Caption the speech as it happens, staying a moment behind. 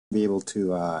be able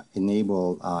to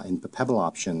enable in the Pebble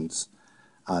options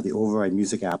the override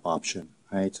music app option,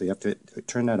 right? So you have to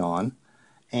turn that on,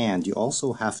 and you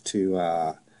also have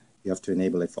to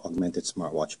enable it for Augmented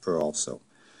Smart Watch Pro also.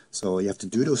 So you have to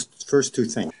do those first two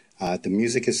things. The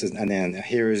music is, and then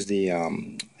here is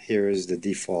the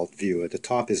default view. At the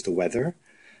top is the weather.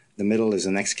 The middle is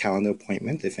the next calendar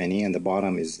appointment, if any, and the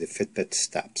bottom is the Fitbit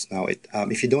steps. Now,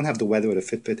 if you don't have the weather or the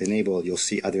Fitbit enabled, you'll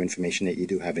see other information that you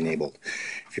do have enabled.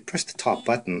 If you press the top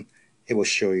button, it will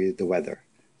show you the weather.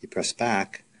 You press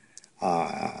back,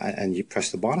 and you press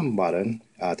the bottom button,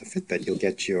 the Fitbit, you'll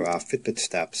get your Fitbit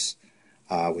steps,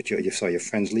 which you saw your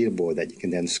friend's leaderboard that you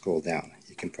can then scroll down.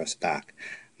 You can press back.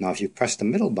 Now, if you press the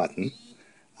middle button,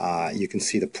 you can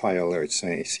see the prior alerts. So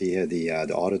you see here the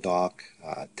auto dock,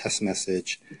 test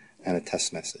message, and a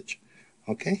test message.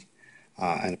 Okay,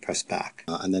 and press back.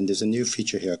 And then there's a new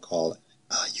feature here called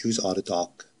use auto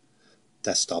dock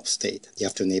desktop state. You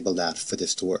have to enable that for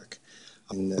this to work.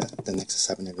 The Nexus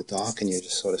 7 in the dock, and you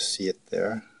just sort of see it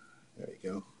there. There you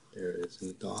go. There it is in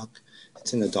the dock.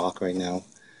 It's in the dock right now.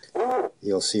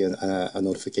 You'll see a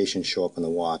notification show up on the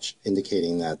watch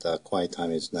indicating that quiet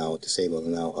time is now disabled,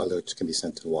 and now alerts can be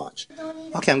sent to the watch.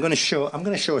 Okay, I'm going to show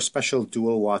a special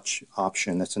dual watch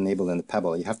option that's enabled in the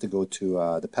Pebble. You have to go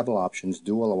to the Pebble options,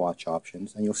 dual watch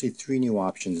options, and you'll see 3 new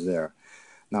options there.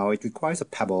 Now it requires a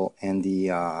Pebble and the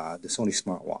Sony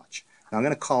SmartWatch. Now I'm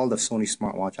going to call the Sony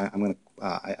SmartWatch.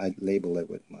 I label it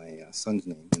with my son's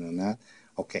name on that.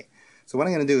 Okay, so what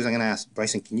I'm going to do is I'm going to ask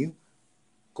Bryson, can you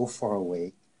go far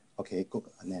away? Okay, go,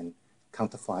 and then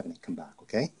count to 5 and then come back,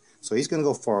 okay? So he's going to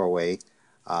go far away.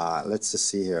 Let's just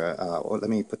see here. Let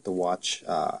me put the watch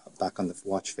back on the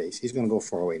watch face. He's going to go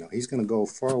far away now. He's going to go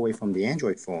far away from the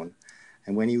Android phone.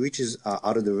 And when he reaches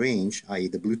out of the range, i.e.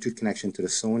 the Bluetooth connection to the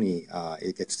Sony,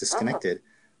 it gets disconnected.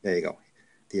 There you go.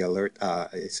 The alert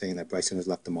is saying that Bryson has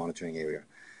left the monitoring area.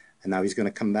 And now he's going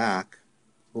to come back.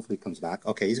 Hopefully he comes back.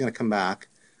 Okay, he's going to come back.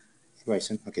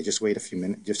 Bryson, okay, just wait a few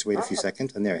minutes, just wait a few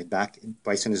seconds, and there,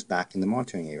 Bryson is back in the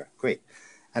monitoring area. Great.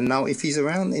 And now if he's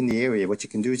around in the area, what you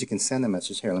can do is you can send a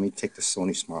message. Here, let me take the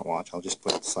Sony smartwatch. I'll just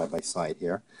put it side by side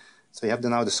here. So you have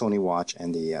now the Sony watch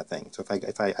and the thing. So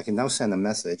if I can now send a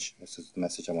message, this is the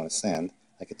message I want to send.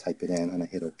 I could type it in and I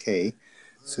hit OK.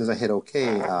 As soon as I hit OK,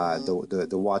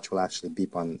 the watch will actually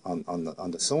beep on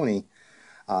the Sony,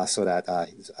 so that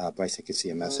Bryson can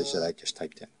see a message that I just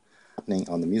typed in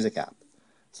on the music app.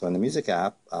 So in the music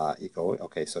app, you go,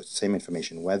 okay, so it's the same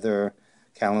information, weather,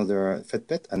 calendar,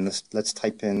 Fitbit, and let's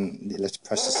type in, let's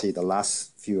press to see the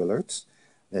last few alerts.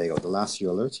 There you go, the last few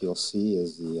alerts you'll see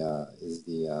is the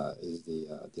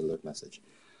alert message.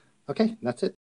 Okay, that's it.